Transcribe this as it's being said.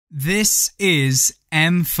This is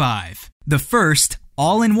M5, the first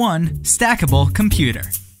all-in-one stackable computer.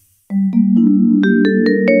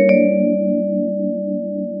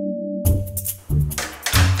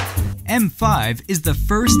 M5 is the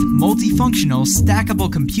first multifunctional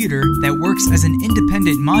stackable computer that works as an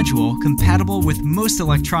independent module compatible with most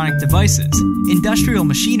electronic devices, industrial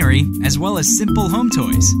machinery, as well as simple home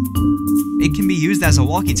toys. It can be used as a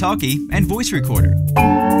walkie-talkie and voice recorder.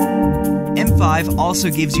 M5 also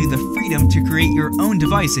gives you the freedom to create your own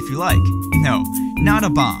device if you like. No, not a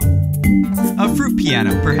bomb. A fruit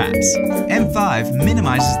piano, perhaps. M5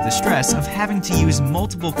 minimizes the stress of having to use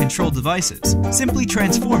multiple control devices. Simply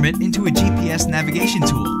transform it into a GPS navigation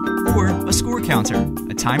tool, or a score counter,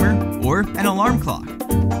 a timer, or an alarm clock.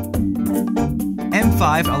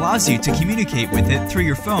 M5 allows you to communicate with it through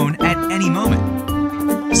your phone at any moment.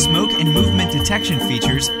 Smoke and movement detection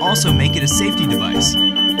features also make it a safety device.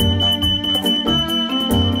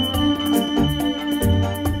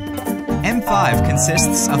 M5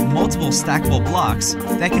 consists of multiple stackable blocks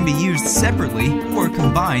that can be used separately or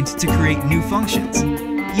combined to create new functions.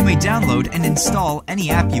 You may download and install any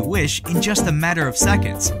app you wish in just a matter of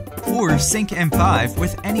seconds, or sync M5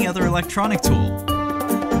 with any other electronic tool.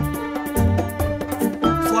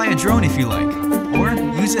 Fly a drone if you like, or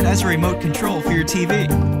use it as a remote control for your TV.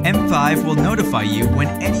 M5 will notify you when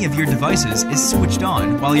any of your devices is switched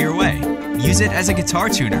on while you're away. Use it as a guitar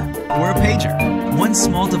tuner or a pager. One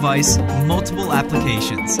small device, multiple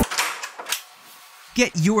applications.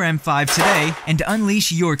 Get your M5 today and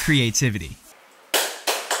unleash your creativity.